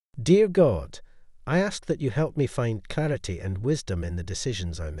Dear God, I ask that you help me find clarity and wisdom in the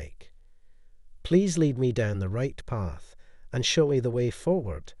decisions I make. Please lead me down the right path and show me the way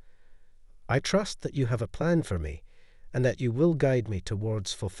forward. I trust that you have a plan for me and that you will guide me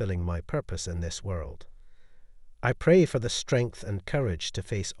towards fulfilling my purpose in this world. I pray for the strength and courage to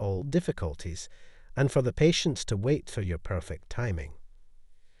face all difficulties and for the patience to wait for your perfect timing.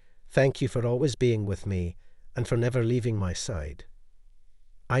 Thank you for always being with me and for never leaving my side.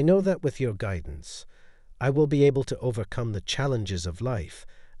 I know that with your guidance, I will be able to overcome the challenges of life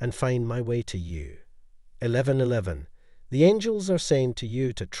and find my way to you. 11:11. The angels are saying to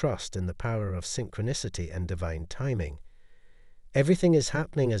you to trust in the power of synchronicity and divine timing. Everything is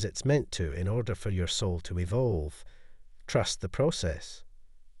happening as it's meant to in order for your soul to evolve. Trust the process.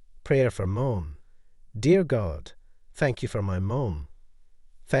 Prayer for Mom. Dear God, thank you for my mom.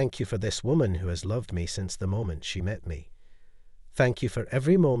 Thank you for this woman who has loved me since the moment she met me. Thank you for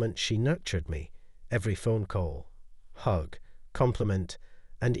every moment she nurtured me, every phone call, hug, compliment,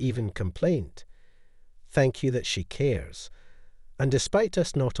 and even complaint. Thank you that she cares. And despite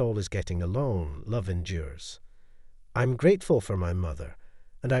us not always getting along, love endures. I'm grateful for my mother,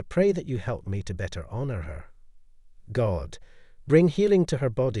 and I pray that you help me to better honor her. God, bring healing to her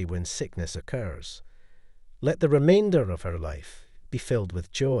body when sickness occurs. Let the remainder of her life be filled with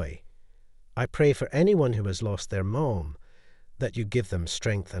joy. I pray for anyone who has lost their mom, that you give them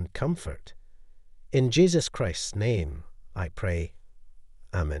strength and comfort. In Jesus Christ's name, I pray.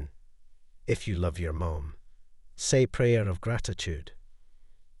 Amen. If you love your mom, say prayer of gratitude.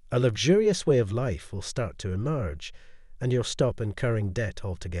 A luxurious way of life will start to emerge, and you'll stop incurring debt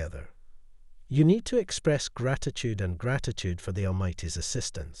altogether. You need to express gratitude and gratitude for the Almighty's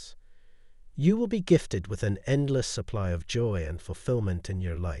assistance. You will be gifted with an endless supply of joy and fulfillment in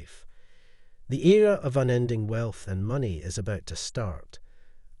your life. The era of unending wealth and money is about to start,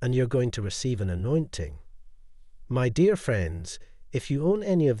 and you're going to receive an anointing. My dear friends, if you own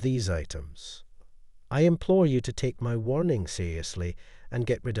any of these items, I implore you to take my warning seriously and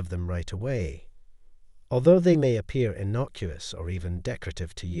get rid of them right away. Although they may appear innocuous or even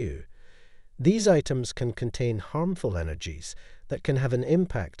decorative to you, these items can contain harmful energies that can have an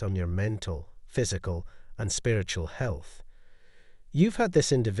impact on your mental, physical, and spiritual health. You've had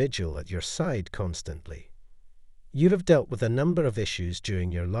this individual at your side constantly. You have dealt with a number of issues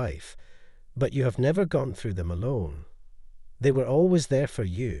during your life, but you have never gone through them alone. They were always there for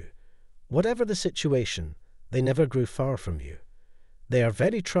you. Whatever the situation, they never grew far from you. They are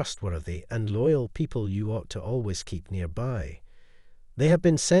very trustworthy and loyal people you ought to always keep nearby. They have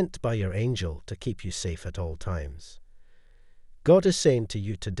been sent by your angel to keep you safe at all times. God is saying to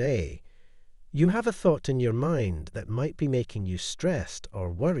you today, you have a thought in your mind that might be making you stressed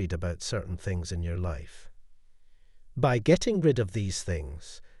or worried about certain things in your life. By getting rid of these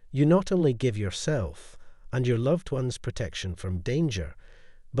things, you not only give yourself and your loved ones protection from danger,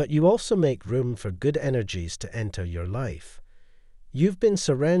 but you also make room for good energies to enter your life. You've been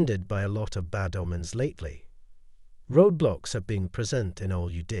surrounded by a lot of bad omens lately. Roadblocks have been present in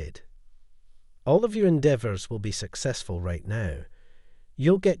all you did. All of your endeavors will be successful right now.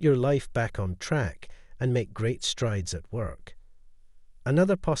 You'll get your life back on track and make great strides at work.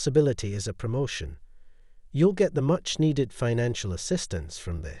 Another possibility is a promotion. You'll get the much-needed financial assistance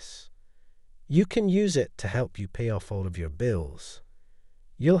from this. You can use it to help you pay off all of your bills.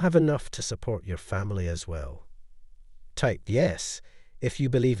 You'll have enough to support your family as well. Type yes if you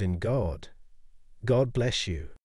believe in God. God bless you.